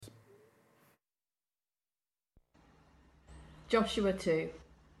Joshua 2.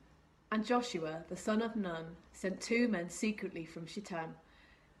 And Joshua, the son of Nun, sent 2 men secretly from Shittim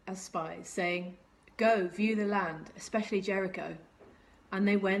as spies, saying, "Go, view the land, especially Jericho." And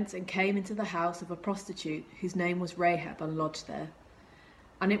they went and came into the house of a prostitute whose name was Rahab, and lodged there.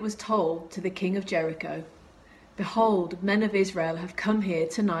 And it was told to the king of Jericho, "Behold, men of Israel have come here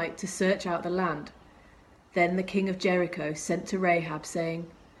tonight to search out the land." Then the king of Jericho sent to Rahab,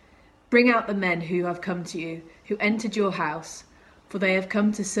 saying, "Bring out the men who have come to you, who entered your house, for they have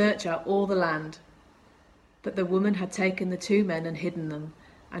come to search out all the land." But the woman had taken the 2 men and hidden them,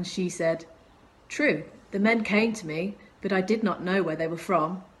 and she said, "True, the men came to me, but I did not know where they were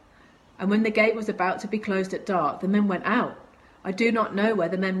from. And when the gate was about to be closed at dark, the men went out. I do not know where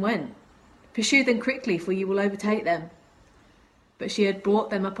the men went. Pursue them quickly, for you will overtake them." But she had brought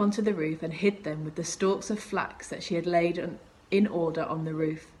them up onto the roof and hid them with the stalks of flax that she had laid in order on the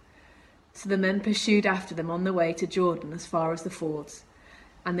roof. So the men pursued after them on the way to Jordan as far as the fords,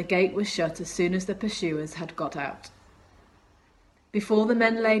 and the gate was shut as soon as the pursuers had got out. Before the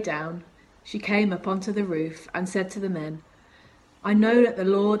men lay down, she came up onto the roof and said to the men, "I know that the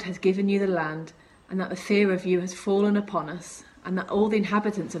Lord has given you the land, and that the fear of you has fallen upon us, and that all the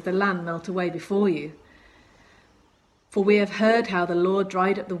inhabitants of the land melt away before you. For we have heard how the Lord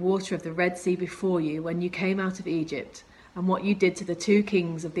dried up the water of the Red Sea before you when you came out of Egypt, and what you did to the 2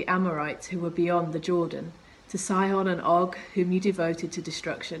 kings of the Amorites who were beyond the Jordan, to Sihon and Og, whom you devoted to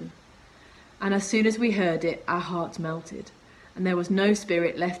destruction. And as soon as we heard it, our hearts melted, and there was no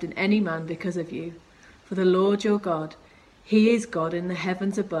spirit left in any man because of you. For the Lord your God, he is God in the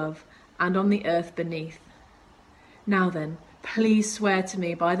heavens above and on the earth beneath. Now then, please swear to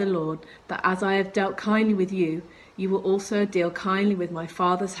me by the Lord that as I have dealt kindly with you, you will also deal kindly with my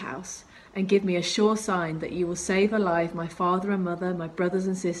father's house, and give me a sure sign that you will save alive my father and mother, my brothers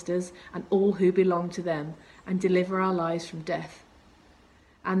and sisters, and all who belong to them, and deliver our lives from death."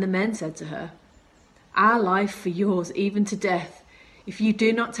 And the men said to her, "Our life for yours, even to death. If you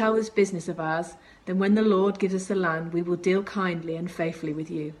do not tell this business of ours, then when the Lord gives us the land, we will deal kindly and faithfully with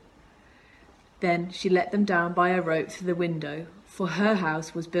you." Then she let them down by a rope through the window, for her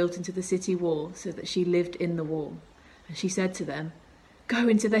house was built into the city wall, so that she lived in the wall. And she said to them, "Go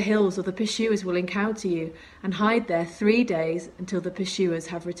into the hills, or the pursuers will encounter you, and hide there 3 days until the pursuers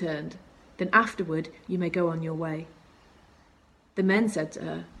have returned. Then afterward you may go on your way." The men said to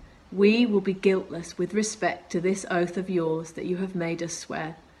her, "We will be guiltless with respect to this oath of yours that you have made us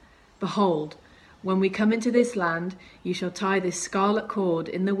swear. Behold, when we come into this land, you shall tie this scarlet cord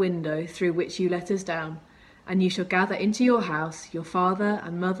in the window through which you let us down, and you shall gather into your house your father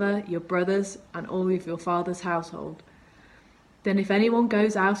and mother, your brothers, and all of your father's household. Then if anyone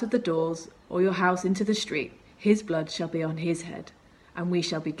goes out of the doors or your house into the street, his blood shall be on his head, and we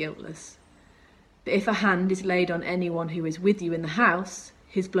shall be guiltless. But if a hand is laid on anyone who is with you in the house,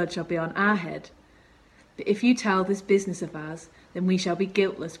 his blood shall be on our head. But if you tell this business of ours, then we shall be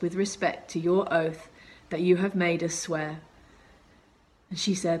guiltless with respect to your oath that you have made us swear." And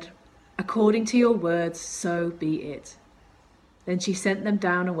she said, "According to your words, so be it." Then she sent them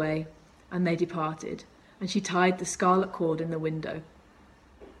down away, and they departed, and she tied the scarlet cord in the window.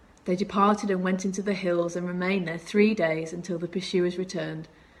 They departed and went into the hills and remained there 3 days until the pursuers returned,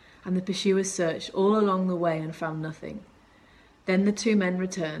 and the pursuers searched all along the way and found nothing. Then the 2 men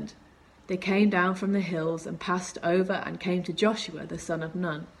returned. They came down from the hills and passed over and came to Joshua the son of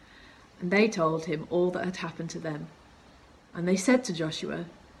Nun, and they told him all that had happened to them. And they said to Joshua,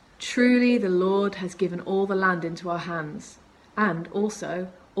 "Truly the Lord has given all the land into our hands, and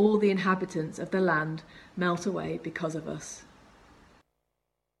also all the inhabitants of the land melt away because of us."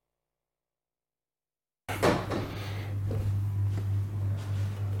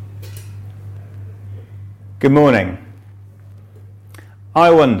 Good morning. I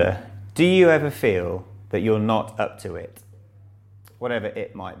wonder, do you ever feel that you're not up to it? Whatever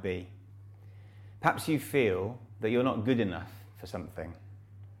it might be. Perhaps you feel that you're not good enough for something.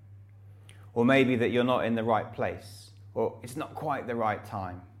 Or maybe that you're not in the right place, or it's not quite the right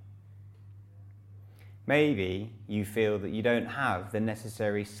time. Maybe you feel that you don't have the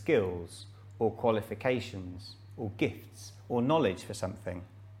necessary skills or qualifications or gifts or knowledge for something.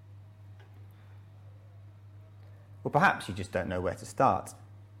 Or perhaps you just don't know where to start.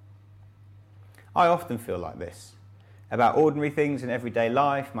 I often feel like this, about ordinary things in everyday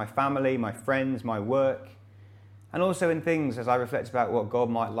life, my family, my friends, my work, and also in things as I reflect about what God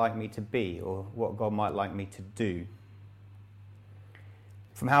might like me to be or what God might like me to do.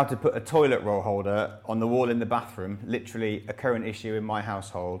 From how to put a toilet roll holder on the wall in the bathroom, literally a current issue in my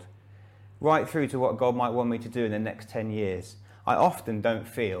household, right through to what God might want me to do in the next 10 years, I often don't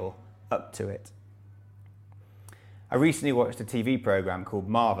feel up to it. I recently watched a TV programme called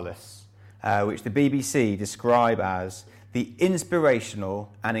Marvellous, which the BBC describe as the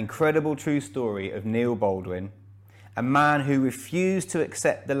inspirational and incredible true story of Neil Baldwin, a man who refused to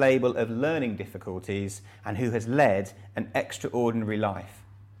accept the label of learning difficulties and who has led an extraordinary life.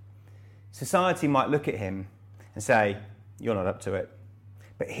 Society might look at him and say, "You're not up to it."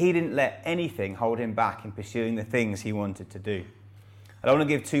 But he didn't let anything hold him back in pursuing the things he wanted to do. I don't want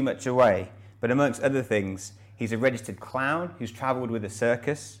to give too much away, but amongst other things, he's a registered clown who's travelled with a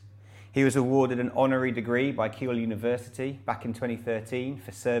circus. He was awarded an honorary degree by Keele University back in 2013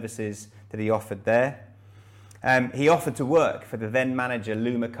 for services that he offered there. He offered to work for the then manager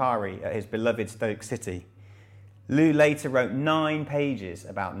Lou Macari at his beloved Stoke City. Lou later wrote 9 pages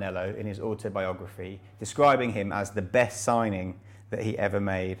about Nello in his autobiography, describing him as the best signing that he ever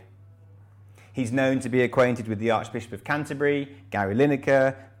made. He's known to be acquainted with the Archbishop of Canterbury, Gary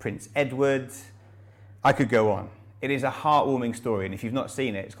Lineker, Prince Edward. I could go on. It is a heartwarming story, and if you've not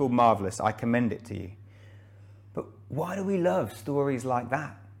seen it, it's called Marvellous. I commend it to you. But why do we love stories like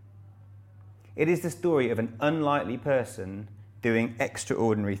that? It is the story of an unlikely person doing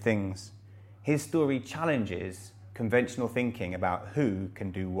extraordinary things. His story challenges conventional thinking about who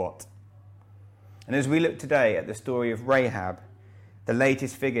can do what. And as we look today at the story of Rahab, the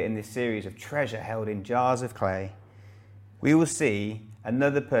latest figure in this series of treasure held in jars of clay, we will see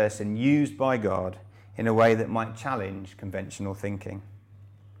another person used by God in a way that might challenge conventional thinking.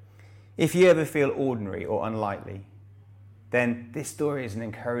 If you ever feel ordinary or unlikely, then this story is an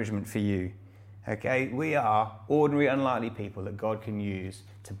encouragement for you. Okay, we are ordinary, unlikely people that God can use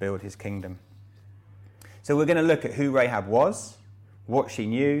to build his kingdom. So we're going to look at who Rahab was, what she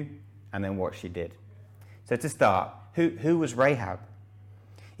knew, and then what she did. So to start, who was Rahab?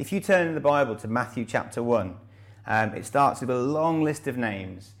 If you turn in the Bible to Matthew chapter 1, it starts with a long list of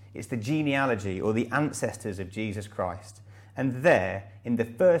names. It's the genealogy or the ancestors of Jesus Christ. And there, in the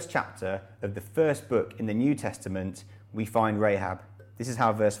first chapter of the first book in the New Testament, we find Rahab. This is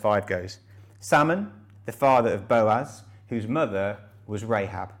how verse 5 goes. Salmon, the father of Boaz, whose mother was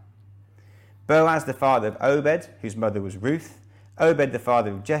Rahab. Boaz, the father of Obed, whose mother was Ruth. Obed, the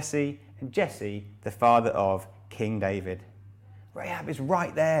father of Jesse. And Jesse, the father of King David. Rahab is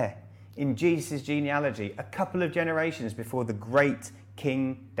right there in Jesus' genealogy, a couple of generations before the great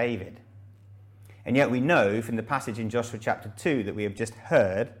King David. And yet we know from the passage in Joshua chapter 2 that we have just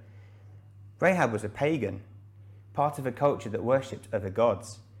heard, Rahab was a pagan, part of a culture that worshipped other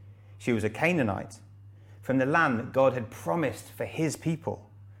gods. She was a Canaanite from the land that God had promised for his people.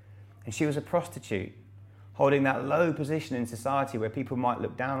 And she was a prostitute, holding that low position in society where people might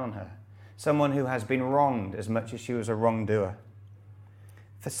look down on her, someone who has been wronged as much as she was a wrongdoer.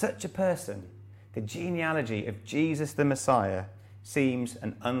 For such a person, the genealogy of Jesus the Messiah seems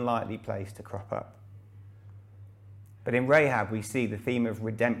an unlikely place to crop up. But in Rahab, we see the theme of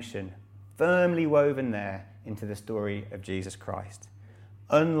redemption firmly woven there into the story of Jesus Christ.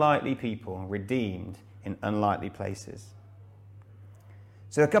 Unlikely people redeemed in unlikely places.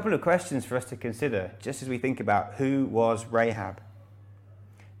 So a couple of questions for us to consider just as we think about who was Rahab.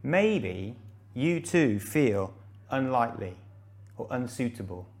 Maybe you too feel unlikely or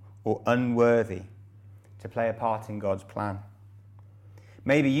unsuitable or unworthy to play a part in God's plan.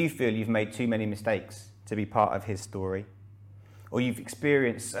 Maybe you feel you've made too many mistakes to be part of his story, or you've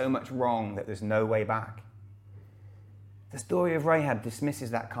experienced so much wrong that there's no way back. The story of Rahab dismisses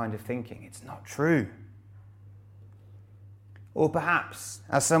that kind of thinking. It's not true. Or perhaps,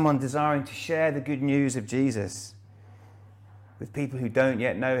 as someone desiring to share the good news of Jesus with people who don't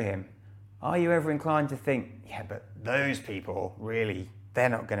yet know him, are you ever inclined to think, yeah, but those people, really, they're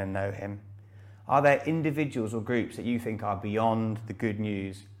not going to know him? Are there individuals or groups that you think are beyond the good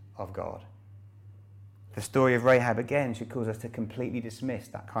news of God? The story of Rahab, again, should cause us to completely dismiss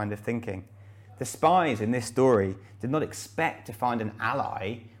that kind of thinking. The spies in this story did not expect to find an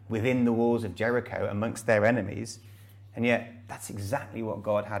ally within the walls of Jericho amongst their enemies, and yet that's exactly what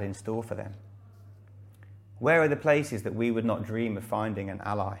God had in store for them. Where are the places that we would not dream of finding an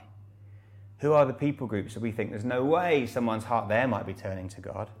ally? Who are the people groups that we think there's no way someone's heart there might be turning to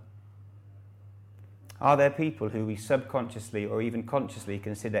God? Are there people who we subconsciously or even consciously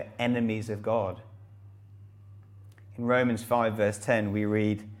consider enemies of God? In Romans 5 verse 10 we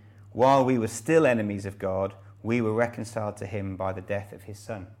read, "While we were still enemies of God, we were reconciled to him by the death of his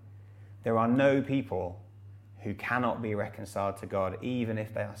Son." There are no people who cannot be reconciled to God, even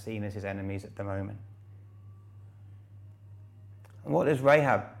if they are seen as his enemies at the moment. And what does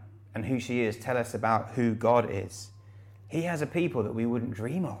Rahab and who she is tell us about who God is? He has a people that we wouldn't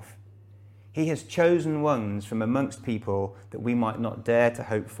dream of. He has chosen ones from amongst people that we might not dare to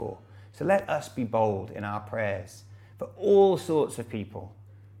hope for. So let us be bold in our prayers for all sorts of people,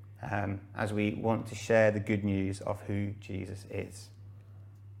 as we want to share the good news of who Jesus is.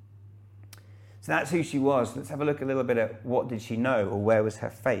 So that's who she was. Let's have a look a little bit at what did she know, or where was her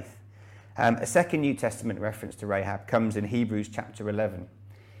faith. A second New Testament reference to Rahab comes in Hebrews chapter 11.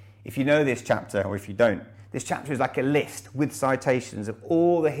 If you know this chapter, or if you don't, this chapter is like a list with citations of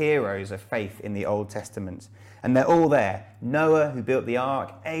all the heroes of faith in the Old Testament. And they're all there. Noah, who built the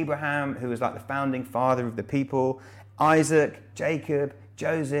ark, Abraham, who was like the founding father of the people, Isaac, Jacob,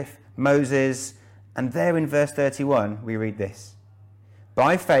 Joseph, Moses. And there in verse 31, we read this.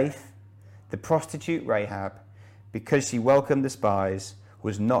 By faith, the prostitute Rahab, because she welcomed the spies,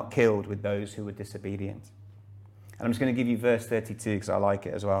 was not killed with those who were disobedient. And I'm just going to give you verse 32 because I like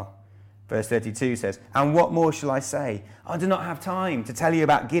it as well. Verse 32 says, and what more shall I say? I do not have time to tell you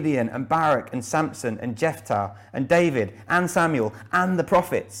about Gideon and Barak and Samson and Jephthah and David and Samuel and the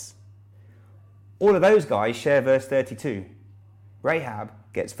prophets. All of those guys share verse 32. Rahab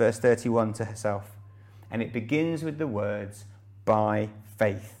gets verse 31 to herself. And it begins with the words, by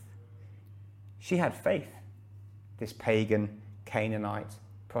faith. She had faith, this pagan Canaanite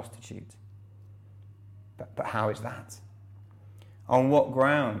prostitute. But how is that? On what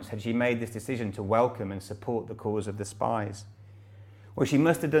grounds had she made this decision to welcome and support the cause of the spies? Well, she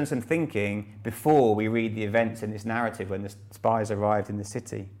must have done some thinking before we read the events in this narrative when the spies arrived in the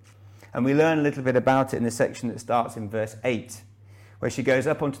city. And we learn a little bit about it in the section that starts in verse 8, where she goes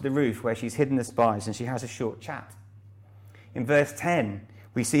up onto the roof where she's hidden the spies and she has a short chat. In verse 10,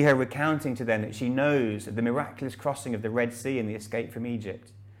 we see her recounting to them that she knows of the miraculous crossing of the Red Sea and the escape from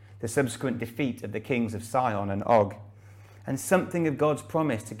Egypt, the subsequent defeat of the kings of Sihon and Og, and something of God's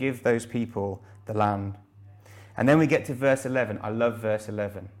promise to give those people the land. And then we get to verse 11. I love verse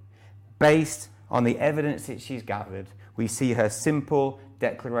 11. Based on the evidence that she's gathered, we see her simple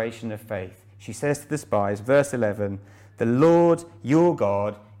declaration of faith. She says to the spies, verse 11, the Lord your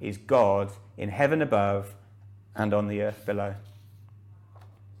God is God in heaven above and on the earth below.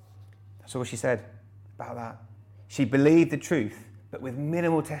 That's all she said about that. She believed the truth, but with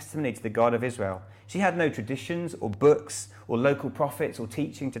minimal testimony to the God of Israel. She had no traditions or books or local prophets or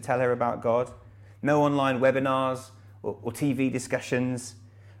teaching to tell her about God. No online webinars or TV discussions.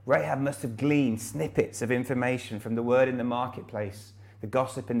 Rahab must have gleaned snippets of information from the word in the marketplace, the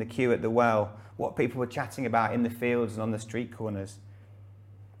gossip in the queue at the well, what people were chatting about in the fields and on the street corners.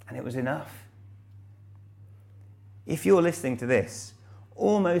 And it was enough. If you're listening to this,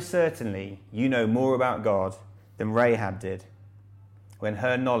 almost certainly you know more about God than Rahab did, when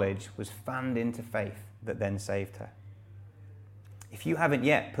her knowledge was fanned into faith that then saved her. If you haven't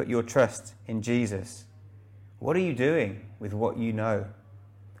yet put your trust in Jesus, what are you doing with what you know?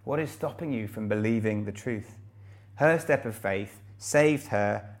 What is stopping you from believing the truth? Her step of faith saved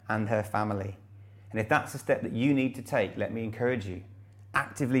her and her family. And if that's a step that you need to take, let me encourage you.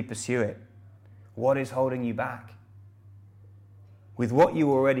 Actively pursue it. What is holding you back? With what you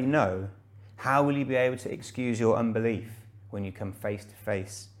already know, how will you be able to excuse your unbelief when you come face to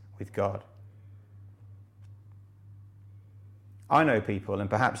face with God? I know people, and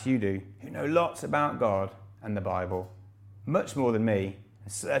perhaps you do, who know lots about God and the Bible, much more than me,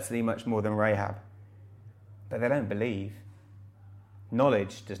 and certainly much more than Rahab, but they don't believe.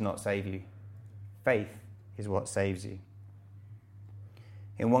 Knowledge does not save you. Faith is what saves you.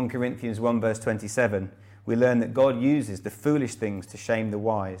 In 1 Corinthians 1 verse 27, we learn that God uses the foolish things to shame the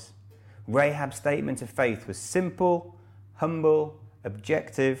wise. Rahab's statement of faith was simple, humble,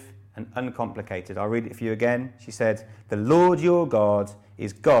 objective, and uncomplicated. I'll read it for you again. She said, the Lord your God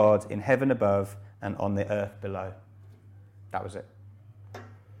is God in heaven above and on the earth below. That was it.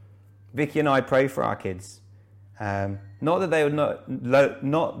 Vicky and I pray for our kids. Not that they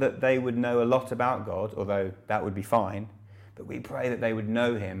would know a lot about God, although that would be fine, but we pray that they would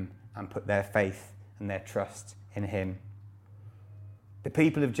know him and put their faith and their trust in him. The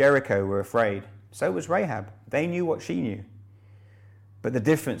people of Jericho were afraid. So was Rahab. They knew what she knew. But the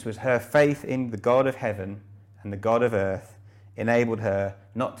difference was her faith in the God of heaven and the God of earth enabled her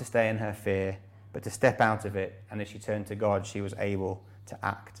not to stay in her fear, but to step out of it. And as she turned to God, she was able to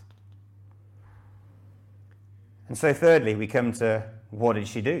act. And so thirdly, we come to what did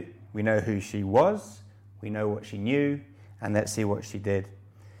she do? We know who she was, we know what she knew, and let's see what she did.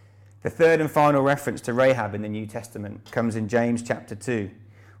 The third and final reference to Rahab in the New Testament comes in James chapter 2,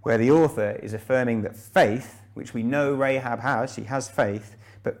 where the author is affirming that faith, which we know Rahab has, she has faith,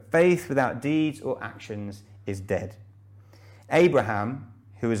 but faith without deeds or actions is dead. Abraham,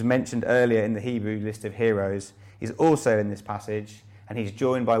 who was mentioned earlier in the Hebrew list of heroes, is also in this passage, and he's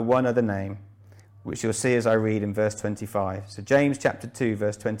joined by one other name, which you'll see as I read in verse 25. So James chapter 2,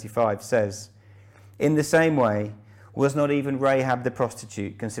 verse 25 says, in the same way, Was not even Rahab the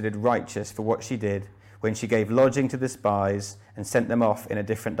prostitute considered righteous for what she did when she gave lodging to the spies and sent them off in a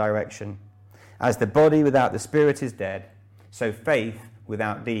different direction? As the body without the spirit is dead, so faith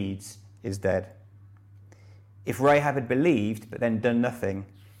without deeds is dead. If Rahab had believed but then done nothing,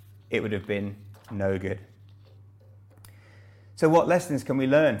 it would have been no good. So what lessons can we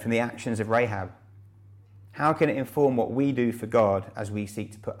learn from the actions of Rahab? How can it inform what we do for God as we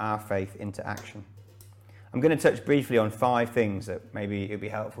seek to put our faith into action? I'm going to touch briefly on 5 things that maybe it would be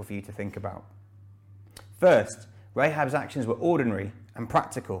helpful for you to think about. First, Rahab's actions were ordinary and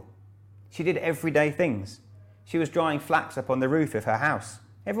practical. She did everyday things. She was drying flax up on the roof of her house.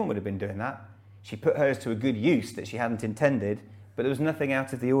 Everyone would have been doing that. She put hers to a good use that she hadn't intended, but there was nothing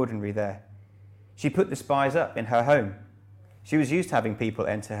out of the ordinary there. She put the spies up in her home. She was used to having people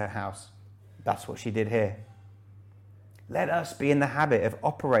enter her house. That's what she did here. Let us be in the habit of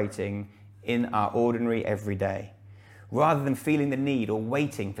operating in our ordinary everyday, rather than feeling the need or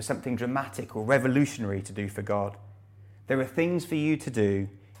waiting for something dramatic or revolutionary to do for God. There are things for you to do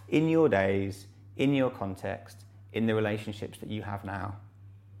in your days, in your context, in the relationships that you have now.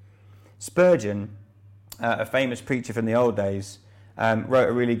 Spurgeon, a famous preacher from the old days, wrote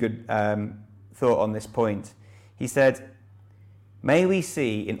a really good thought on this point. He said, "May we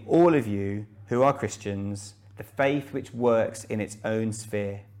see in all of you who are Christians the faith which works in its own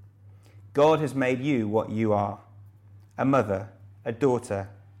sphere. God has made you what you are: a mother, a daughter,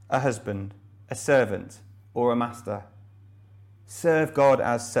 a husband, a servant, or a master. Serve God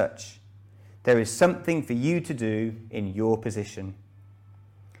as such. There is something for you to do in your position.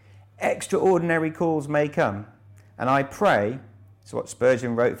 Extraordinary calls may come, and I pray," it's what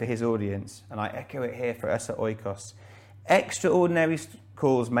Spurgeon wrote for his audience, and I echo it here for us at Oikos. "Extraordinary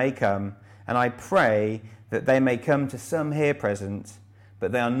calls may come, and I pray that they may come to some here present,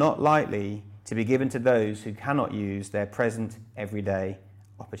 but they are not likely to be given to those who cannot use their present everyday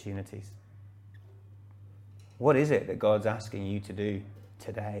opportunities." What is it that God's asking you to do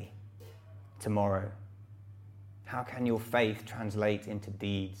today, tomorrow? How can your faith translate into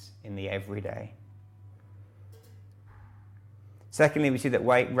deeds in the everyday? Secondly, we see that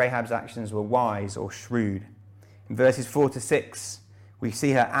Rahab's actions were wise or shrewd. In verses 4 to 6, we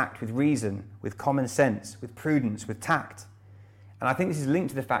see her act with reason, with common sense, with prudence, with tact. And I think this is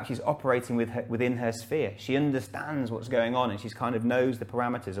linked to the fact she's operating within her sphere. She understands what's going on, and she kind of knows the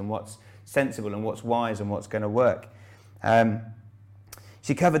parameters and what's sensible and what's wise and what's going to work.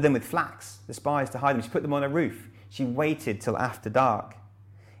 She covered them with flax, the spies, to hide them. She put them on a roof. She waited till after dark.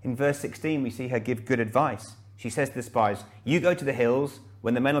 In verse 16, we see her give good advice. She says to the spies, "You go to the hills.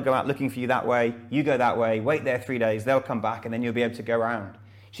 When the men will go out looking for you that way, you go that way. Wait there 3 days. They'll come back, and then you'll be able to go around."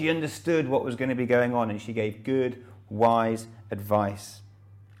 She understood what was going to be going on, and she gave good, wise advice.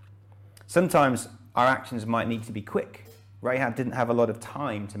 Sometimes our actions might need to be quick. Rahab didn't have a lot of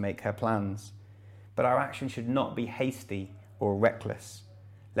time to make her plans. But our action should not be hasty or reckless.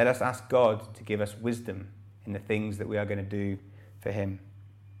 Let us ask God to give us wisdom in the things that we are going to do for him.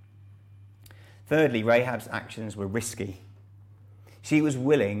 Thirdly, Rahab's actions were risky. She was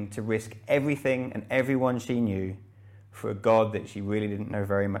willing to risk everything and everyone she knew for a God that she really didn't know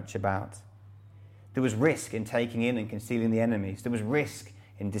very much about. There was risk in taking in and concealing the enemies. There was risk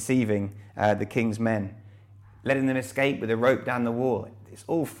in deceiving the king's men, letting them escape with a rope down the wall. It's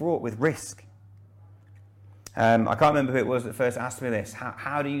all fraught with risk. I can't remember who it was that first asked me this.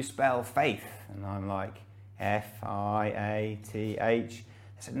 How do you spell faith? And I'm like, F-I-A-T-H.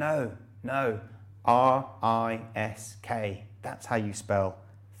 I said, no, R-I-S-K. That's how you spell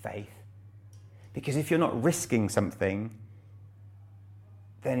faith. Because if you're not risking something,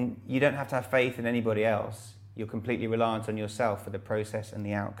 then you don't have to have faith in anybody else. You're completely reliant on yourself for the process and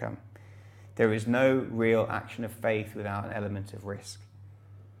the outcome. There is no real action of faith without an element of risk.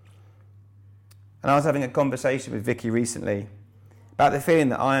 And I was having a conversation with Vicky recently about the feeling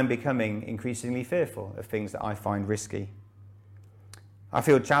that I am becoming increasingly fearful of things that I find risky. I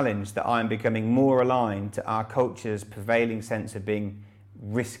feel challenged that I am becoming more aligned to our culture's prevailing sense of being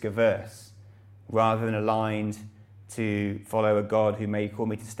risk-averse, rather than aligned to follow a God who may call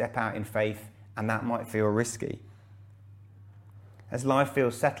me to step out in faith, and that might feel risky. As life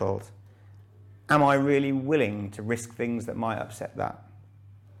feels settled, am I really willing to risk things that might upset that?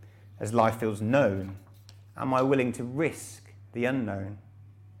 As life feels known, am I willing to risk the unknown?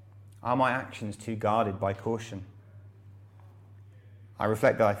 Are my actions too guarded by caution? I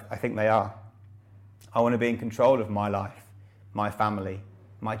reflect that I think they are. I want to be in control of my life, my family,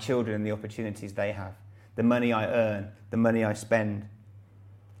 my children and the opportunities they have, the money I earn, the money I spend.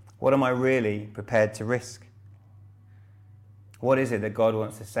 What am I really prepared to risk? What is it that God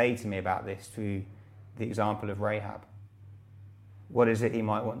wants to say to me about this through the example of Rahab? What is it he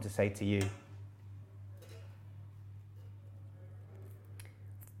might want to say to you?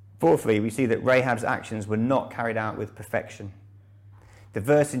 Fourthly, we see that Rahab's actions were not carried out with perfection. The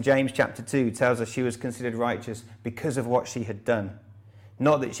verse in James chapter 2 tells us she was considered righteous because of what she had done,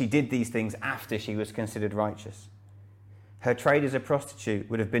 not that she did these things after she was considered righteous. Her trade as a prostitute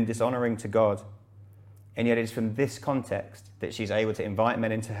would have been dishonouring to God, and yet it's from this context that she's able to invite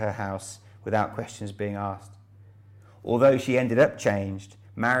men into her house without questions being asked. Although she ended up changed,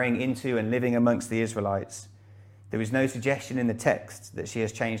 marrying into and living amongst the Israelites, there is no suggestion in the text that she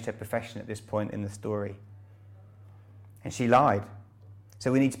has changed her profession at this point in the story. And she lied.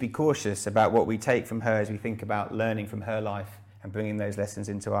 So we need to be cautious about what we take from her as we think about learning from her life and bringing those lessons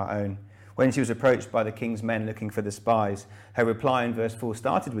into our own. When she was approached by the king's men looking for the spies, her reply in verse 4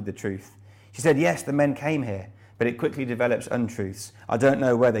 started with the truth. She said, yes, the men came here, but it quickly develops untruths. I don't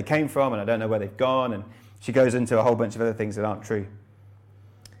know where they came from and I don't know where they've gone. And she goes into a whole bunch of other things that aren't true.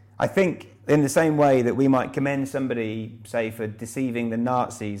 I think in the same way that we might commend somebody, say, for deceiving the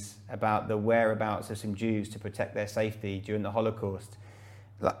Nazis about the whereabouts of some Jews to protect their safety during the Holocaust,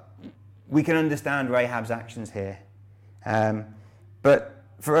 we can understand Rahab's actions here. But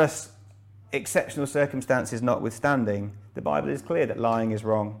for us, exceptional circumstances notwithstanding, the Bible is clear that lying is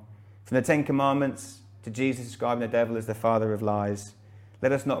wrong. From the Ten Commandments to Jesus describing the devil as the father of lies,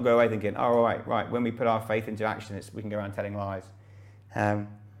 let us not go away thinking, oh, right, when we put our faith into action, we can go around telling lies.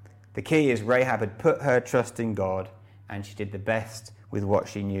 The key is Rahab had put her trust in God and she did the best with what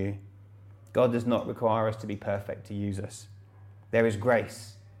she knew. God does not require us to be perfect to use us. There is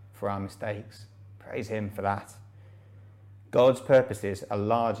grace for our mistakes. Praise him for that. God's purposes are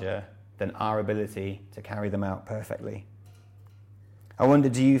larger than our ability to carry them out perfectly. I wonder,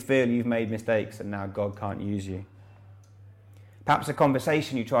 do you feel you've made mistakes and now God can't use you? Perhaps a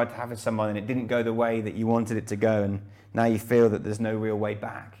conversation you tried to have with someone and it didn't go the way that you wanted it to go, and now you feel that there's no real way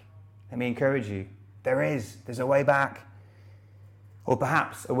back. Let me encourage you. There's a way back. Or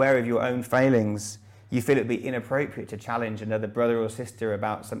perhaps, aware of your own failings, you feel it would be inappropriate to challenge another brother or sister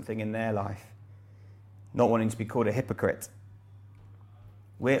about something in their life, not wanting to be called a hypocrite.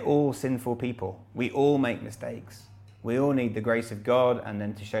 We're all sinful people. We all make mistakes. We all need the grace of God and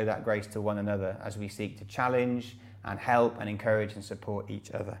then to show that grace to one another as we seek to challenge and help and encourage and support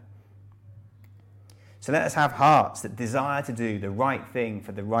each other. So let us have hearts that desire to do the right thing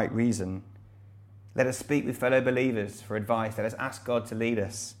for the right reason. Let us speak with fellow believers for advice. Let us ask God to lead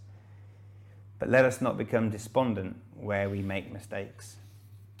us. But let us not become despondent where we make mistakes.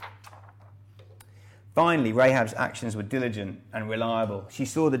 Finally, Rahab's actions were diligent and reliable. She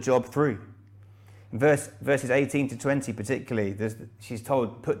saw the job through. In verses 18 to 20 particularly, she's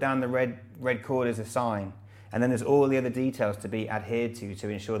told, put down the red cord as a sign. And then there's all the other details to be adhered to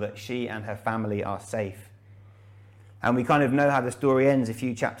ensure that she and her family are safe. And we kind of know how the story ends a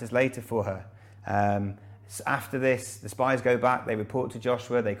few chapters later for her. After this, the spies go back, they report to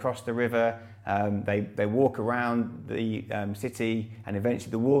Joshua, they cross the river, they walk around the city, and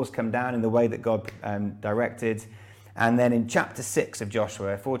eventually the walls come down in the way that God directed. And then in chapter 6 of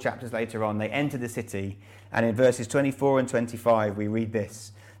Joshua, 4 chapters later on, they enter the city, and in verses 24 and 25 we read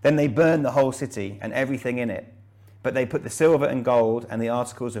this. Then they burned the whole city and everything in it, but they put the silver and gold and the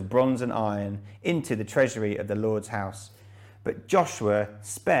articles of bronze and iron into the treasury of the Lord's house. But Joshua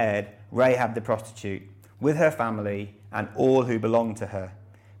spared Rahab the prostitute with her family and all who belonged to her,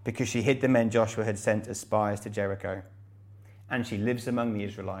 because she hid the men Joshua had sent as spies to Jericho. And she lives among the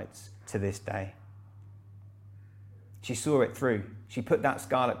Israelites to this day. She saw it through. She put that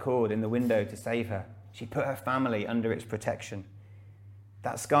scarlet cord in the window to save her. She put her family under its protection.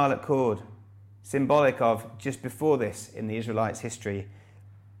 That scarlet cord, symbolic of just before this in the Israelites' history,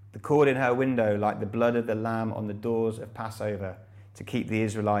 the cord in her window like the blood of the lamb on the doors of Passover to keep the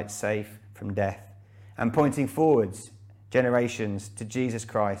Israelites safe from death, and pointing forwards generations to Jesus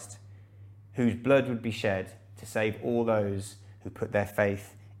Christ, whose blood would be shed to save all those who put their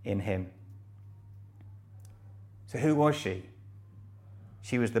faith in him. So who was she?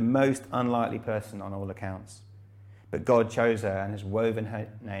 She was the most unlikely person on all accounts. But God chose her and has woven her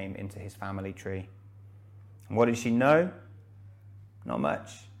name into his family tree. And what did she know? Not much,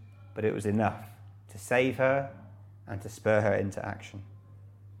 but it was enough to save her and to spur her into action.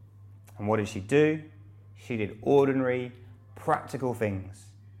 And what did she do? She did ordinary, practical things.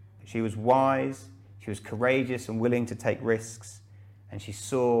 She was wise, she was courageous and willing to take risks, and she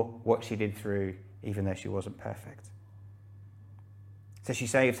saw what she did through, even though she wasn't perfect. So she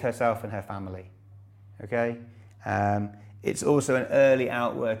saved herself and her family. Okay? It's also an early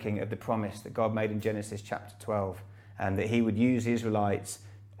outworking of the promise that God made in Genesis chapter 12, and that he would use the Israelites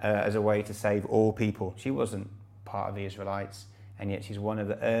as a way to save all people. She wasn't part of the Israelites, and yet she's one of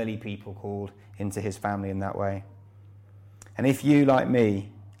the early people called into his family in that way. And if you, like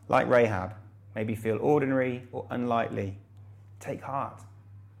me, like Rahab, maybe feel ordinary or unlikely, take heart.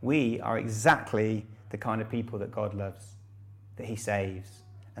 We are exactly the kind of people that God loves, that he saves,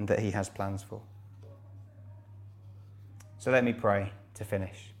 and that he has plans for. So let me pray to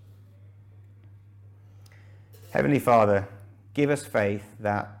finish. Heavenly Father, give us faith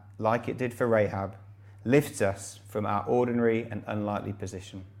that, like it did for Rahab, lifts us from our ordinary and unlikely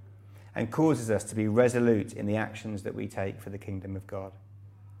position and causes us to be resolute in the actions that we take for the kingdom of God.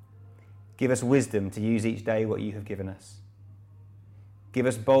 Give us wisdom to use each day what you have given us. Give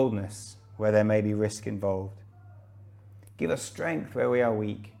us boldness where there may be risk involved. Give us strength where we are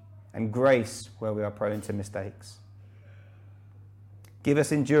weak and grace where we are prone to mistakes. Give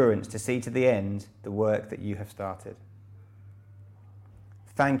us endurance to see to the end the work that you have started.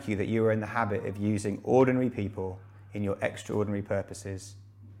 Thank you that you are in the habit of using ordinary people in your extraordinary purposes.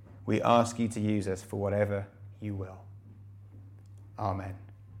 We ask you to use us for whatever you will. Amen.